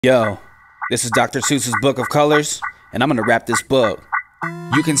Yo, this is Dr. Seuss's Book of Colors, and I'm gonna rap this book.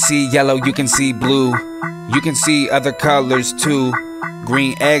 You can see yellow, you can see blue, you can see other colors too.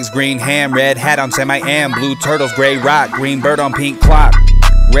 Green eggs, green ham, red hat on Sam I Am, blue turtles, gray rock, green bird on pink clock,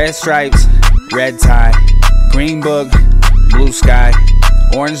 red stripes, red tie, green book, blue sky,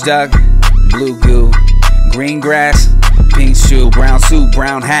 orange duck, blue goo, green grass, pink shoe, brown suit,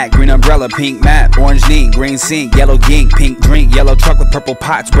 brown hat, green umbrella, pink mat, orange knee, green sink, yellow gink, pink drink, yellow truck with purple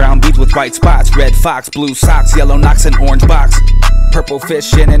pots, brown beads with white spots, red fox, blue socks, yellow knocks, an orange box, purple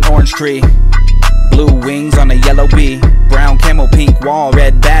fish in an orange tree, blue wings on a yellow bee, brown camel, pink wall,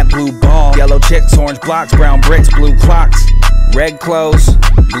 red bat, blue ball, yellow chicks, orange blocks, brown bricks, blue clocks, red clothes,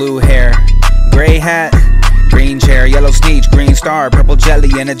 blue hair, gray hat, green chair, yellow sneeze, green star, purple jelly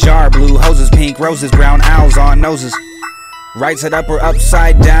in a jar, blue hoses, pink roses, brown owls on noses. Right side up or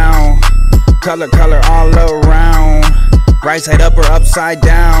upside down, color all around. Right side up or upside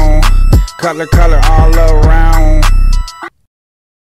down, color all around.